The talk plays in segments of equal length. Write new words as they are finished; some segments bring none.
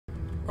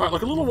Alright,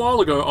 like a little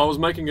while ago, I was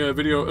making a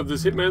video of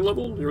this Hitman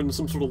level. You're in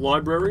some sort of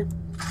library.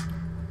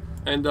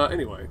 And,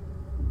 anyway.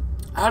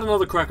 I had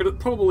another crack at it,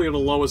 probably at a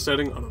lower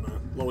setting. I don't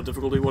know, lower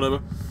difficulty, whatever.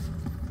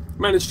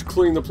 Managed to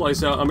clean the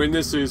place out. I mean,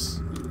 this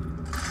is...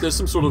 There's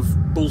some sort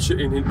of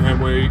bullshit in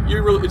Hitman where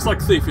you really... It's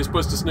like Thief, you're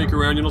supposed to sneak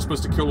around, you're not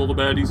supposed to kill all the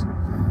baddies.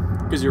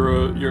 Because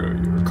you're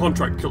a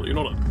contract killer, you're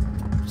not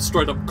a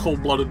straight-up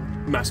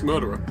cold-blooded mass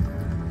murderer.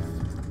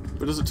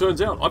 But as it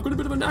turns out, I've got a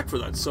bit of a knack for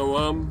that,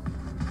 so,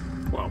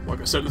 well,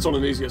 like I said, it's on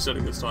an easier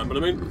setting this time, but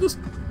I mean,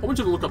 I want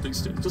you to look up these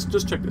stats.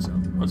 Just check this out.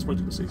 I just want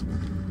you to see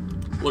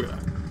something. Look at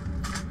that.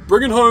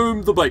 Bringing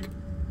home the bacon.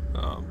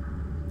 I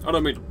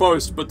don't mean to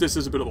boast, but this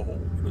is a bit of a haul.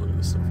 Look at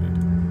this stuff here.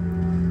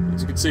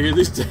 As you can see here,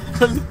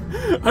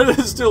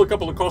 there's still a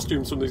couple of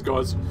costumes from these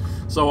guys.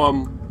 So,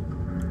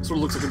 sort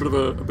of looks like a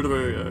bit of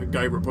a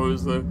gay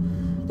repose there.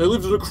 They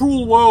lived in a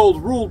cruel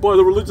world ruled by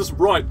the religious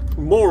right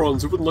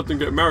morons who wouldn't let them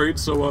get married.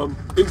 So,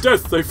 in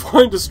death, they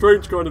find a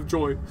strange kind of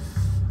joy.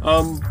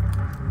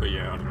 But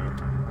yeah, I don't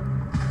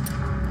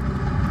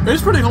know.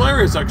 It's pretty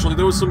hilarious, actually.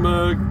 There was some,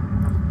 I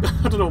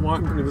don't know why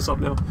I'm bringing this up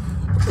now,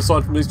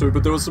 aside from these two,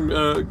 but there was some,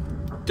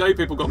 gay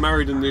people got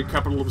married in the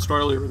capital of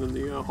Australia, and then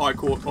the, High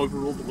Court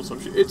overruled them or some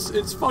shit.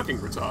 It's fucking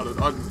retarded.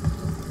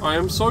 I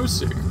am so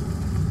sick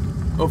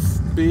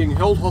of being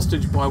held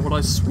hostage by what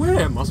I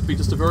swear must be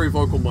just a very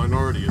vocal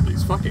minority of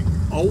these fucking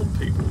old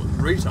people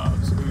and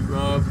retards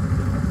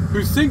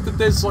who think that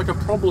there's, like, a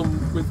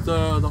problem with,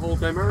 the whole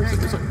gay marriage thing.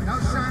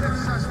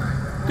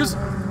 Because,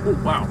 oh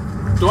wow,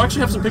 do I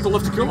actually have some people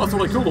left to kill? I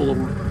thought I killed all of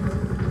them.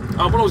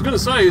 What I was going to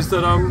say is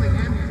that,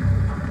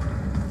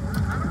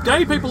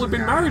 gay people have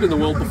been married in the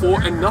world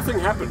before and nothing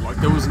happened. Like,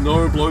 there was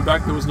no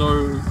blowback, there was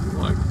no,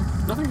 like,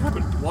 nothing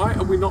happened. Why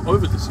are we not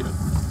over this yet?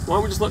 Why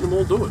aren't we just letting them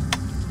all do it?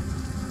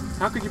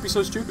 How could you be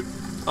so stupid?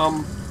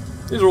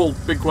 These are all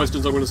big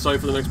questions I'm going to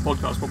save for the next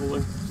podcast,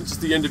 probably. Since it's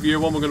the end of year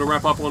one, we're going to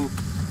wrap up on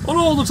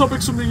all the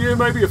topics from the year,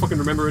 maybe, if I can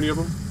remember any of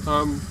them.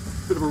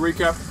 Bit of a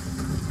recap.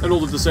 And all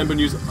the December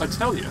news. I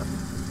tell you,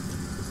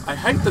 I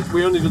hate that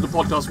we only do the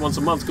podcast once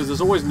a month, because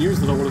there's always news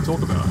that I want to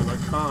talk about, and I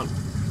can't.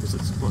 Because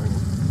it's... Hang on.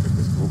 Check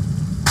this. Oh.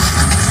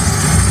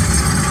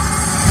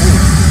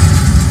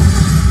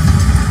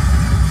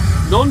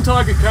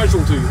 Non-target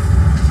casualty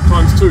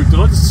 ×2. Did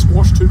I just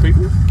squash 2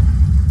 people?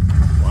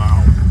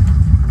 Wow.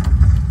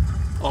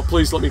 Oh,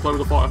 please let me play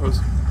with a fire hose.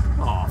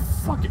 Oh,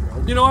 fucking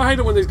hell. You know, I hate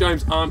it when these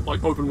games aren't,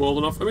 like, open world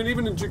enough. I mean,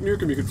 even in Duke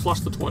Nukem you could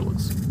flush the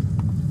toilets.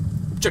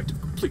 Objective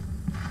complete.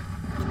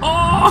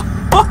 Oh!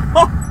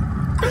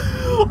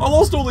 I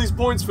lost all these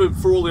points for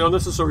all the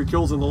unnecessary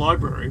kills in the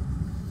library.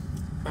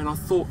 And I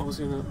thought I was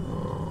gonna...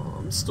 Oh,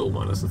 I'm still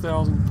minus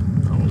 1,000.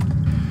 Oh.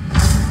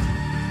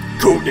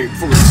 Codename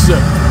fully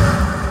set.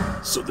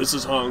 So this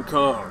is Hong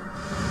Kong.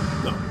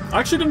 No, I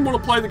actually didn't want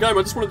to play the game.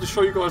 I just wanted to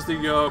show you guys the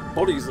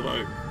bodies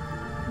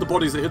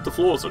that hit the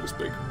floor, so to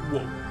speak.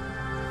 Whoa.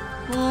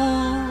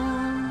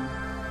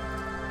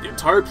 The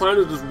entire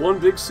planet is one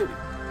big city.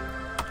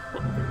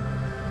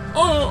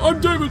 Oh, I'm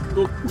David!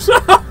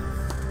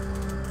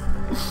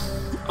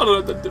 I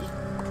don't know,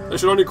 they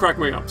should only crack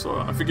me up, so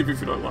I forgive you if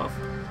you don't laugh.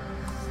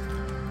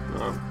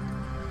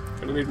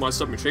 Gonna need my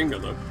submachine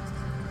gun, though.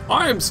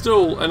 I am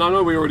still, and I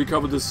know we already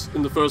covered this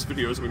in the first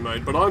videos we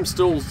made, but I'm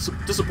still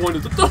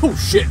disappointed that, oh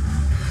shit!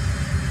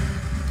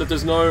 That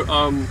there's no,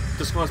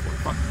 disguise point,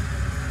 fuck.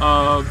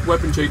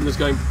 Weapon cheat in this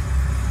game.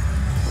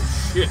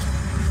 Oh shit.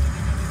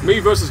 Me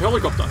versus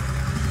helicopter.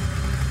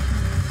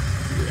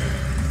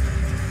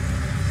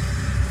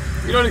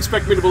 You don't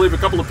expect me to believe a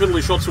couple of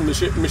piddly shots from the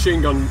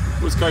machine gun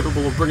was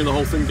capable of bringing the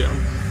whole thing down.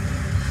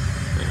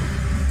 Damn.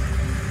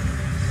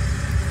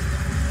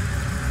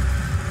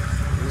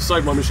 I'm gonna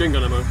save my machine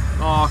gun ammo.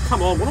 Oh,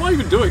 come on, what am I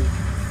even doing?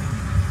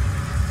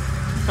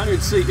 Can't even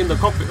see in the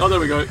cockpit. Oh,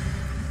 there we go.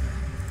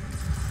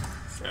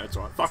 Yeah, it's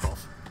alright. Fuck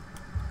off.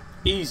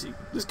 Easy.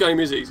 This game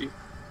is easy.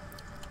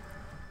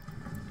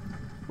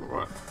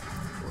 Alright.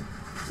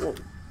 Whoa.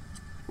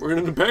 We're in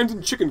an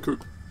abandoned chicken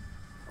coop.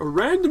 A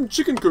random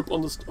chicken coop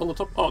on the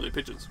top. Oh, they're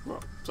pigeons.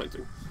 Well, same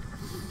thing.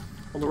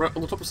 On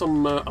the top of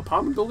some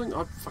apartment building.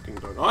 I fucking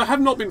don't know. I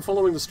have not been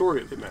following the story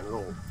of Hitman at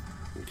all.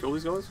 Can you kill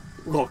these guys?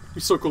 Oh, it'd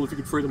be so cool if you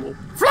could free them all.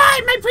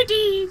 Fly, my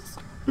pretties!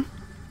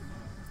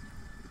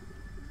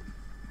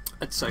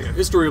 It's a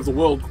history of the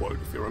world quote.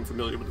 If you're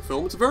unfamiliar with the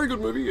film, it's a very good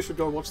movie. You should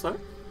go watch that.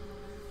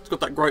 It's got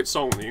that great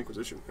song, The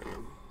Inquisition.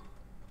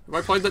 Have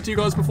I played that to you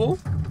guys before?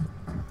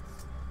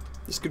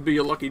 This could be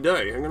a lucky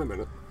day. Hang on a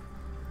minute.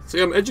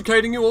 See, I'm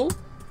educating you all.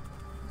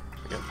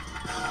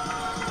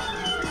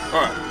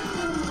 Alright.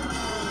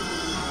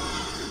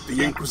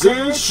 The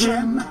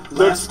Inquisition,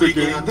 let's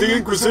begin the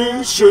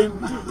Inquisition.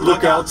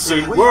 Look out,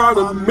 say we're on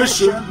a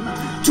mission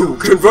to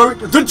convert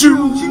the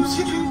Jews.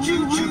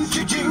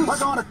 We're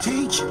gonna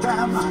teach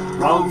them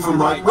wrong from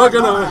right. We're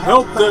gonna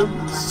help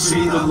them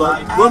see the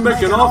light. We're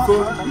making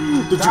offer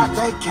the Jews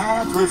they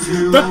can't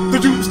refuse. That the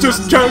Jews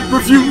just can't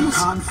refuse.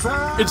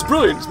 It's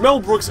brilliant. It's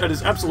Mel Brooks at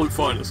his absolute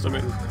finest. I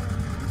mean,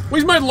 well,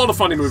 he's made a lot of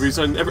funny movies,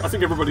 and I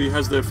think everybody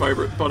has their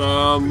favourite. But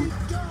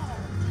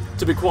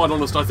to be quite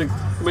honest, I think,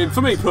 I mean,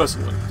 for me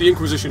personally, the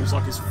Inquisition is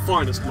like his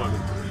finest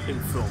moment in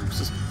film.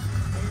 It's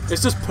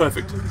just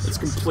perfect. It's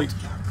complete.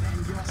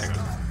 Hang on.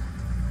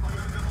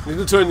 I need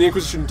to turn the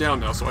Inquisition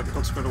down now so I can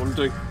concentrate on what I'm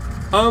doing.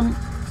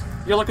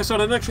 Yeah, like I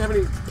said, I don't actually have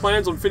any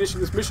plans on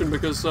finishing this mission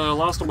because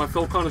last time I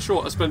fell kind of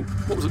short. I spent,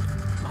 what was it,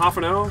 half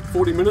an hour,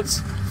 40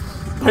 minutes,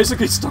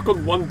 basically stuck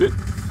on one bit.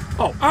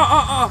 Oh,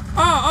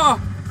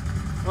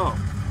 oh.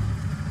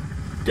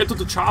 Get to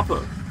the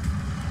chopper.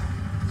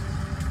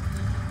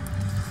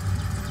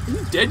 Are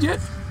you dead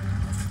yet?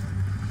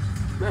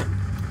 Man.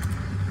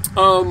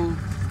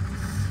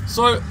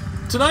 So,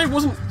 today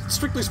wasn't,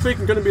 strictly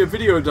speaking, going to be a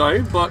video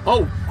day, but,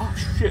 oh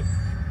shit.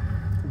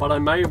 But I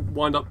may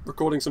wind up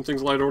recording some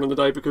things later on in the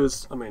day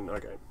because, I mean,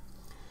 okay.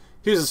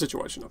 Here's the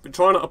situation. I've been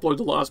trying to upload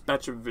the last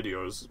batch of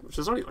videos, which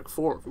is only like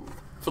 4 of them,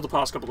 for the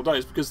past couple of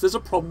days, because there's a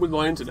problem with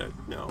my internet.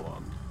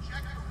 Now,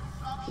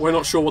 we're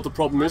not sure what the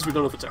problem is. We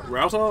don't know if it's our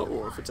router,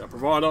 or if it's our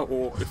provider,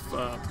 or if,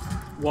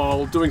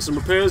 while doing some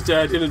repairs,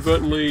 Dad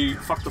inadvertently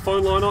fucked the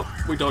phone line up.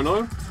 We don't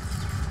know.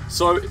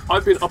 So,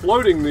 I've been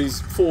uploading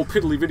these 4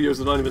 piddly videos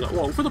that aren't even that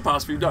long for the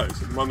past few days.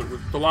 At the moment,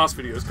 with the last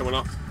videos coming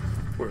up.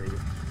 Where is it?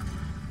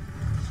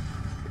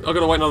 I've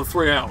got to wait another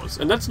 3 hours,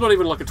 and that's not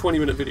even like a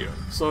 20-minute video.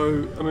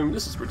 So, I mean,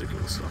 this is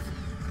ridiculous stuff.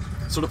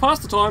 So to pass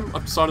the time,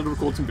 I've decided to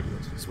record some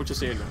videos. That's what you're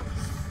seeing now.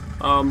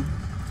 Oh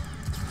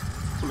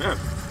man.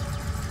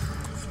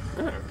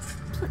 Yeah.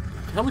 The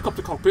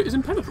helicopter cockpit is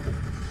impenetrable.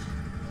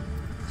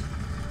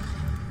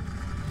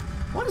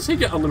 Why does he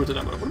get unlimited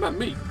ammo? What about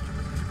me?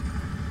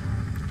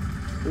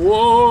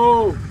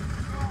 Whoa!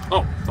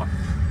 Oh, fuck.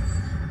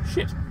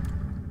 Shit.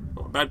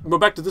 Oh, we're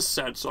back to this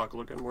sad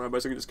cycle again, where I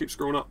basically just keep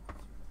screwing up.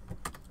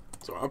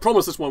 So I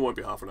promise this one won't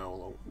be half an hour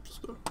long.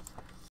 Just,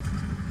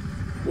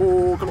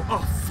 oh, come on.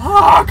 Oh,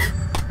 fuck!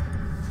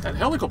 That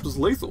helicopter's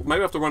lethal. Maybe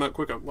I have to run out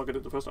quicker like I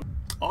did the first time.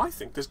 I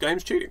think this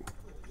game's cheating.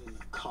 In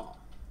the car.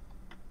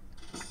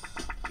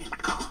 In the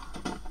car.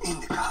 In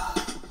the car.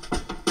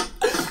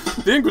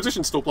 The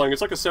Inquisition's still playing.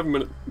 It's like a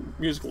 7-minute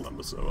musical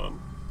number, so,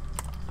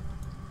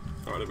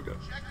 Alright, there we go.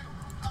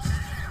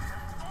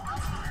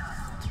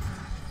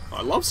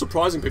 I love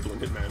surprising people in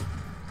Hitman.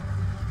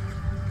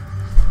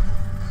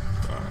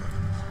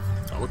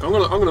 Look, I'm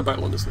gonna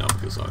battle on this now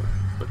because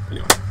but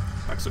anyway,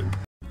 back soon.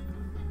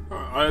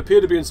 Alright, I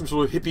appear to be in some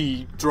sort of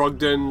hippie drug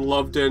den,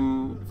 love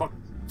den,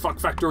 fuck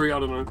factory, I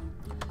don't know.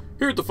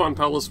 Here at the Fun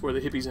Palace where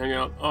the hippies hang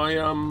out, I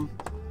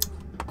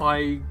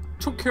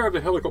took care of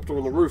the helicopter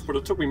on the roof, but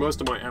it took me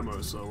most of my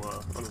ammo, so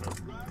I don't know.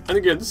 And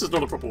again, this is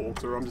not a proper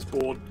walkthrough, I'm just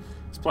bored.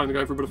 Just playing the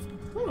game for a bit of,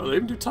 oh, they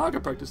even do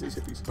target practice, these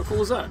hippies. How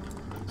cool is that?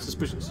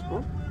 Suspicious.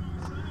 What?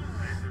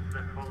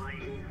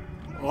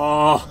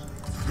 Oh.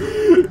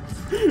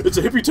 It's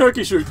a hippie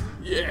turkey shoot.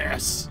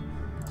 Yes.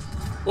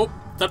 Oh,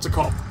 that's a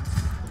cop.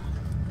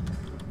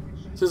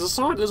 There's a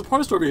sign. There's a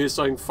poster over here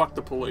saying "fuck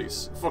the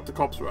police," "fuck the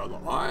cops." Rather,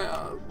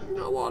 you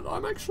know what?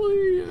 I'm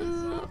actually,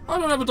 I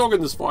don't have a dog in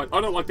this fight.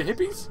 I don't like the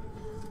hippies.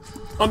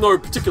 I'm no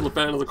particular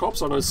fan of the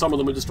cops. I know some of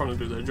them are just trying to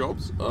do their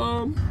jobs.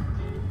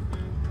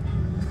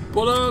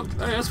 But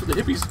hey, as for the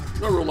hippies,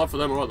 no real love for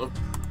them either.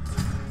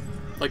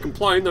 They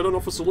complain. They don't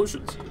offer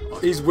solutions.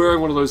 He's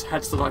wearing one of those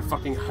hats that I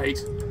fucking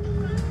hate.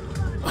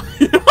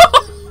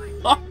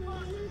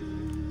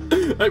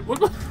 Hey, what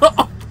the?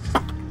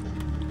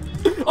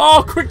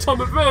 Oh, quick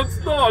time events!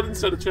 No, I didn't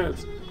stand a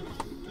chance.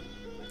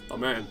 Oh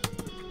man,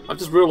 I've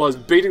just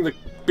realised beating the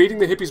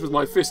hippies with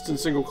my fists in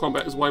single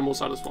combat is way more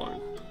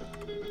satisfying.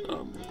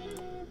 We'll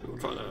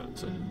try that out and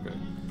see. Okay.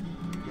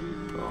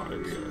 Alright, here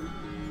we go.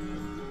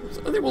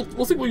 So I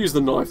think we'll use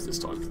the knife this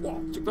time.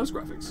 Wow, check those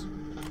graphics.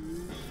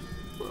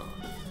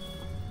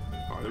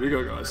 Alright, there we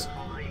go, guys.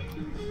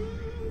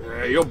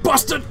 Yeah, you're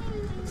busted!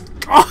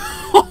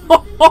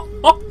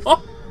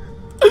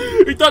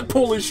 Eat that,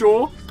 Paulie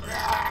Shaw!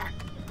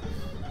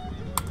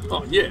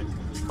 Oh, yeah.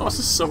 Oh, this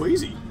is so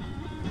easy.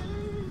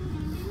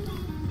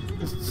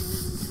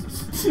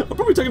 I'm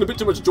probably taking a bit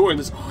too much joy in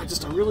this. Oh, I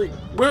really...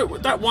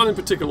 that one in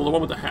particular, the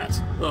one with the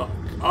hat. Oh,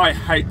 I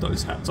hate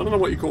those hats. I don't know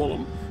what you call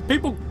them.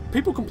 People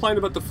complain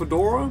about the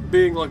fedora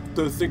being like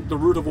the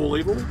root of all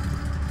evil.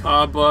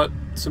 But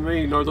to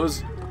me, no,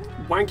 those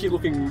wanky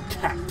looking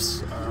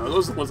caps,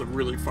 those are the ones that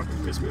really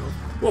fucking piss me off.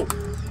 Whoa!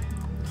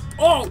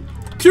 Oh!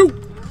 Q!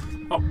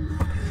 Oh.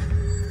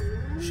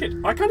 Shit,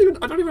 I don't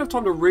even have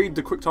time to read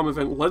the quick time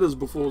event letters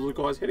before the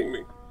guy's hitting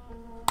me.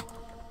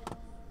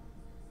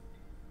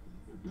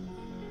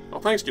 Oh,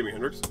 thanks, Jimi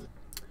Hendrix.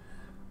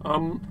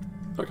 Okay,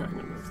 no.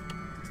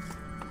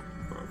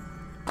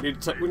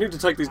 Right. We need to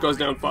take these guys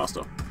down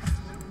faster.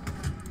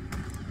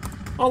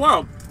 Oh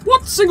wow!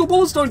 What? Single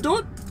bullets don't do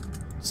it?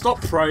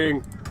 Stop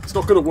praying. It's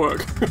not gonna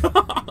work.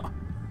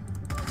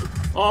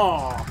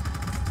 Oh.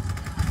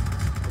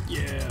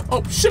 Yeah.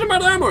 Oh shit! I'm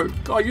out of ammo.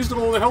 God, I used it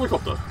all in the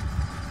helicopter.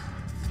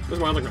 Where's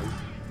my other gun?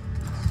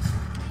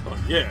 Oh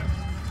yeah.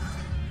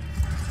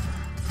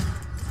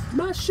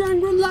 My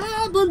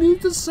Shangri-La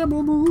beneath the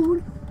summer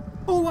moon.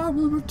 Oh, I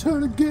will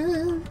return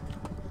again.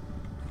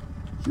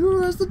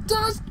 Sure as the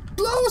dust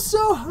blows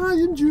so high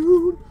in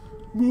June,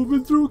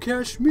 moving through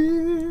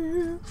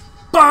Kashmir.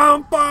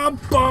 Bum bum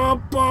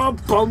bum bum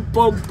bum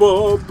bum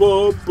bum bum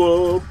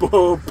bum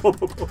bum bum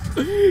bum.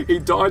 He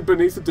died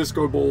beneath a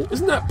disco ball.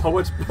 Isn't that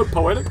poetic? That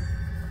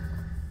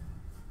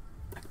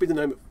could be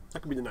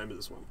the name of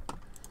this one.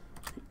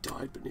 He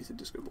died beneath a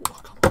disco ball.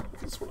 Oh, come on.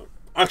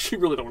 I actually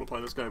really don't want to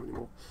play this game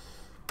anymore.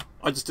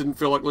 I just didn't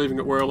feel like leaving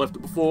it where I left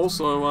it before,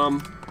 so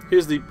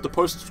here's the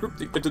postscript,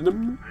 the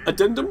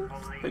addendum.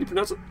 How do you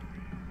pronounce it?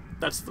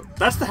 That's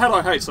the hat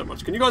I hate so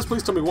much. Can you guys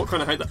please tell me what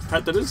kind of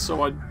hat that is?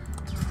 So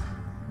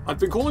I've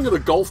been calling it a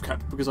golf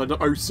cap because I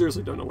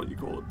seriously don't know what you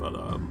call it, but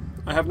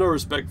I have no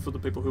respect for the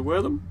people who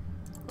wear them.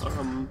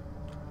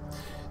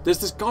 There's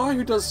this guy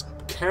who does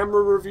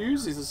camera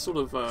reviews. He's a sort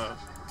of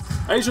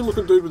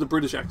Asian-looking dude with a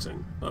British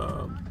accent,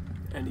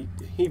 and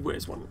he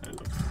wears one. And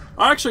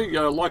I actually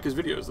like his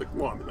videos. Like,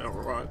 well, I mean, they're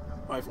alright.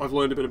 I've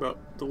learned a bit about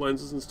the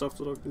lenses and stuff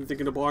that I've been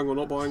thinking of buying or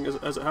not buying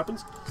as it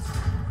happens.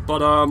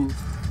 But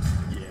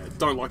yeah,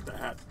 don't like the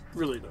hat.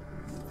 Really don't.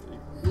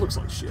 It looks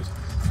like shit.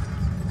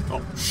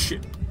 Oh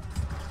shit!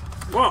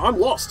 Wow, I'm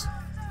lost.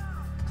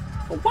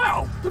 Oh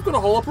wow, they've got a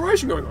whole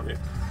operation going on here.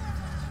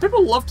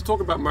 People love to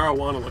talk about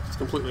marijuana like it's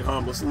completely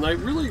harmless, and they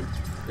really...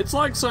 It's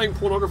like saying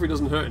pornography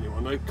doesn't hurt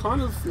anyone. It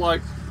kind of,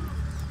 like,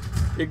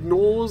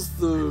 ignores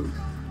the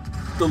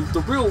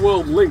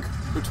real-world link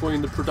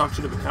between the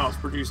production of it, how it's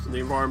produced, and the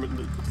environment.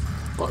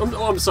 What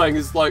I'm saying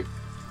is, like,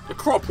 a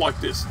crop like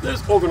this,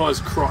 there's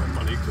organised crime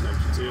money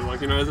connections here.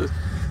 Like, you know,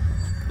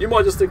 you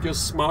might just think you're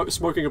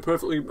smoking a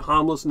perfectly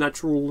harmless,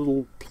 natural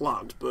little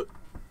plant, but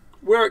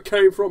where it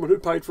came from and who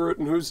paid for it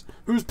and who's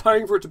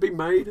paying for it to be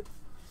made...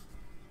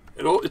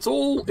 It's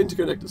all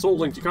interconnected, it's all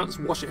linked. You can't just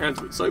wash your hands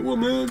of it and say, well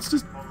man, it's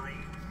just...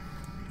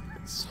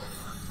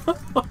 I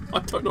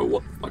don't know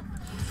what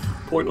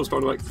point I was trying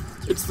to make.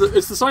 It's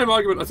the same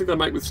argument I think they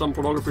make with some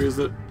pornography, is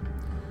that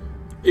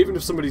even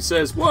if somebody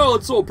says, well,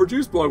 it's all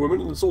produced by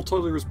women and it's all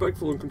totally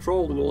respectful and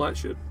controlled and all that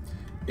shit,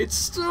 it's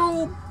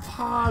still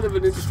part of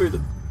an industry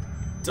that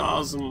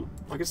doesn't...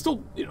 Like, it's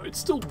still, you know, it's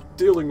still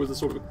dealing with a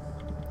sort of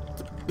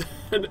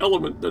an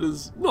element that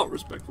is not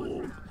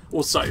respectful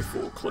or safe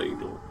or clean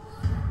or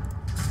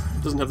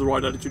doesn't have the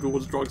right attitude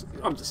towards drugs.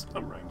 I'm rambling,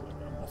 I'm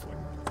waffling.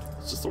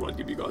 Just thought I'd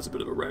give you guys a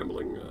bit of a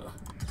rambling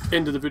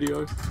end of the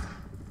video.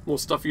 More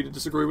stuff for you to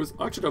disagree with.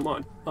 I actually don't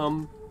mind.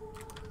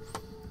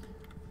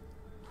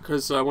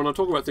 Because when I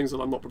talk about things that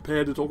I'm not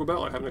prepared to talk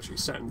about, I haven't actually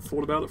sat and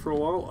thought about it for a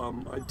while,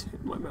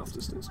 my mouth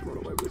just tends to run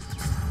away with.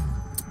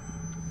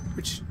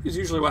 Which is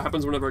usually what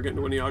happens whenever I get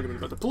into any argument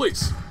about the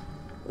police,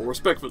 or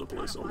respect for the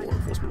police, or law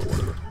enforcement, or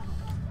whatever.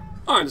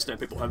 I understand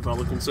people have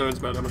valid concerns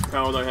about how much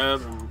power they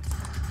have, and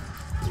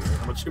you know,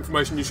 how much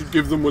information you should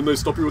give them when they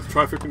stop you with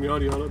traffic and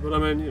yada yada, but I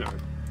mean, you know,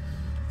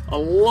 a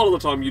lot of the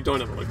time you don't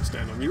have a leg to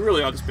stand on. You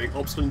really are just being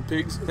obstinate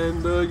pigs,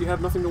 and you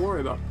have nothing to worry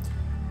about.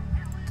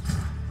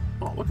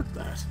 Oh, look at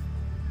that.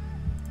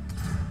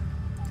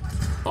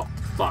 Oh,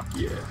 fuck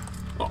yeah.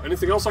 Oh,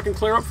 anything else I can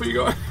clear up for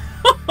you guys?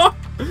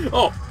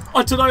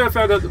 Today I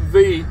found out that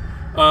V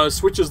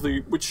switches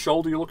which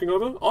shoulder you're looking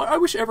over. I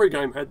wish every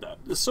game had that.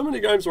 There's so many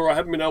games where I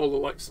haven't been able to,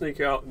 like,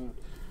 sneak out and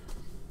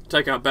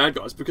take out bad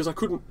guys because I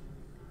couldn't...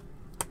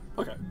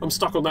 Okay, I'm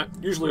stuck on that.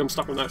 Usually I'm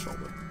stuck on that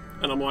shoulder.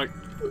 And I'm like...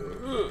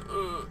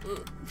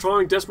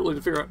 trying desperately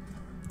to figure out...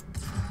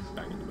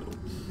 Bang in the middle.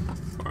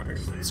 Alright,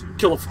 let's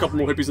kill a couple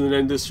more hippies and then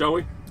end this, shall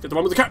we? Get the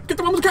one with the cap! Get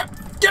the one with the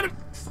cap! Get it!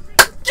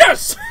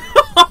 Yes!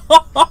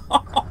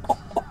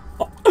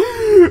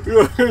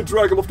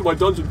 Drag him off to my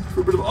dungeon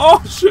for a bit of...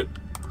 Oh, shit!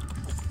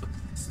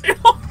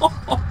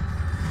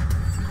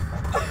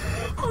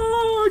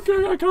 Oh,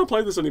 okay, I can't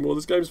play this anymore.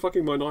 This game's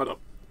fucking my night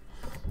up.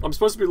 I'm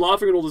supposed to be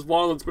laughing at all this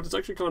violence, but it's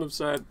actually kind of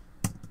sad.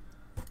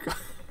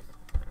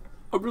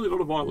 I'm really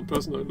not a violent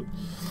person, though.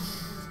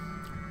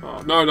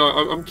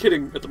 No, I'm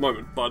kidding at the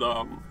moment, but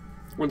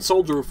when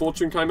Soldier of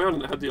Fortune came out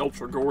and it had the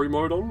ultra gory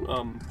mode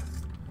on,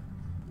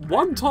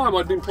 one time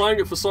I'd been playing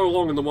it for so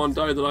long in the one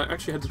day that I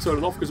actually had to turn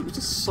it off because it was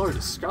just so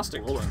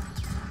disgusting. Although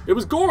it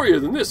was gorier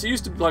than this. You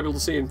used to be able to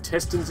see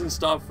intestines and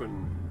stuff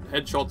and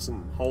headshots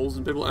and holes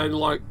in people, and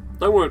like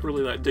they weren't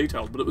really that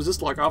detailed, but it was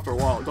just like after a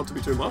while it got to be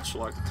too much.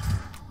 Like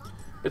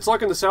it's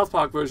like in the South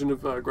Park version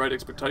of Great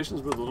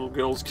Expectations, where the little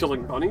girl's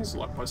killing bunnies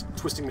like by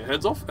twisting their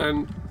heads off,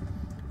 and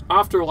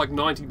after like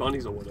 90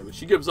 bunnies or whatever,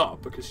 she gives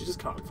up because she just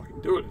can't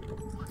fucking do it anymore.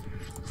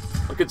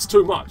 Like it's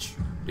too much.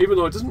 Even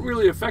though it doesn't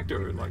really affect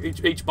her, like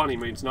each bunny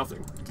means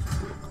nothing.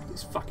 God,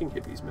 these fucking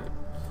hippies, man.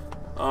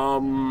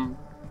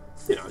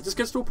 You know, it just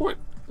gets to a point,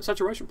 a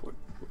saturation point.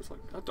 It's like,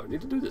 I don't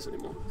need to do this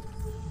anymore.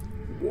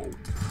 Whoa.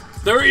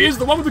 There he is,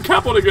 the one with the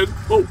cap on again!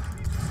 Whoa.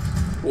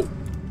 Whoa.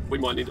 We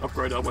might need to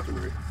upgrade our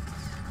weaponry.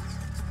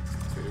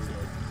 Here we go.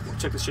 We'll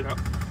check this shit out.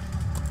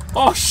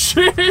 Oh,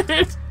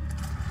 shit!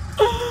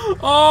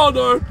 Oh,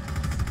 no!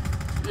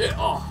 Yeah,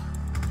 oh.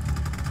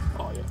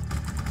 Oh,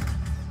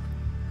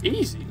 yeah.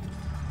 Easy.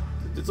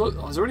 Is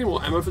there any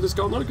more ammo for this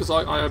gun though? Because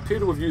I appear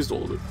to have used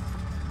all of it.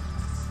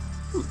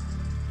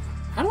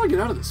 How do I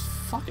get out of this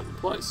fucking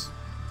place?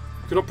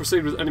 I cannot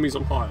proceed with enemies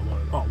on high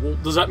alone. Oh, well,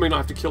 does that mean I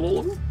have to kill all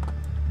of them?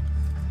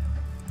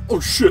 Oh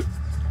shit!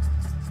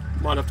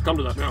 Might have to come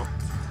to that now.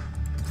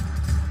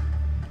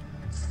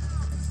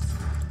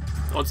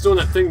 Oh, it's doing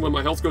that thing when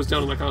my health goes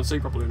down and I can't see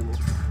properly anymore.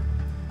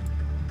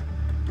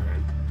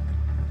 Man.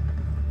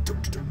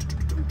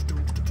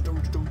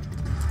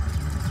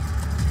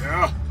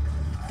 Yeah.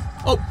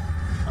 Oh!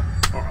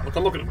 Alright, look,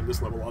 I'm not going to win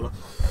this level either.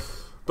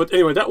 But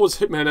anyway, that was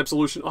Hitman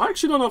Absolution. I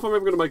actually don't know if I'm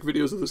ever going to make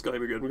videos of this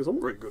game again, because I'm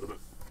not very good at it.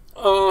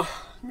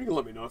 You can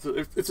let me know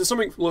if there's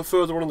something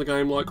further on in the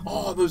game, like,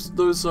 oh, those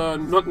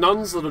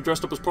nuns that are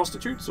dressed up as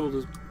prostitutes, or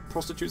the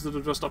prostitutes that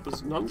are dressed up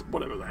as nuns,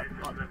 whatever that.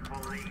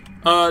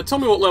 Tell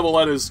me what level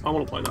that is. I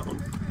want to play that one.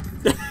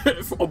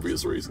 For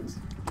obvious reasons.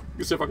 You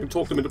can see if I can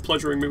talk them into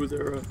pleasuring me with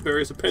their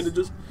various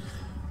appendages.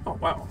 Oh,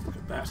 wow, look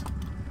at that.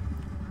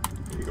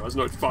 You guys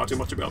know far too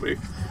much about me.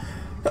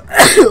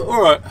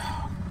 Alright.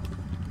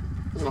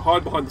 I'm going to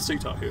hide behind the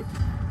sitar here.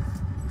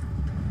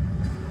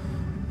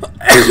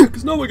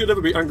 Because no one could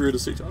ever be angry at a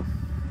sitar.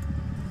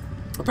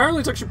 Apparently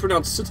it's actually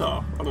pronounced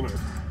sitar. I don't know.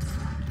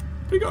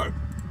 There you go.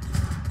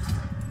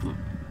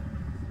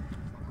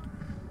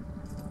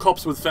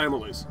 Cops with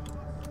families.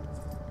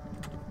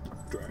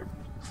 Drag.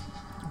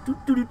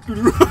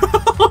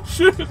 Oh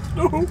shit,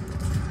 no.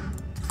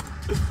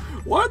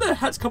 Why are their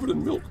hats covered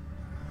in milk?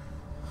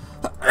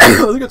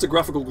 I think that's a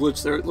graphical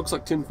glitch there. It looks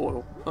like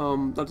tinfoil.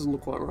 That doesn't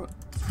look quite right.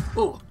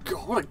 Oh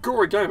god, what a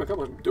gory game. I can't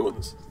believe I'm doing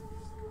this.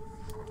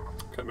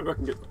 Okay, maybe I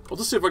can get... I'll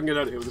just see if I can get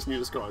out of here with this new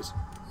disguise.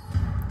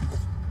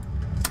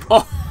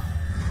 Oh!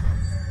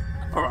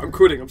 Alright, I'm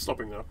quitting. I'm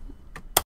stopping now.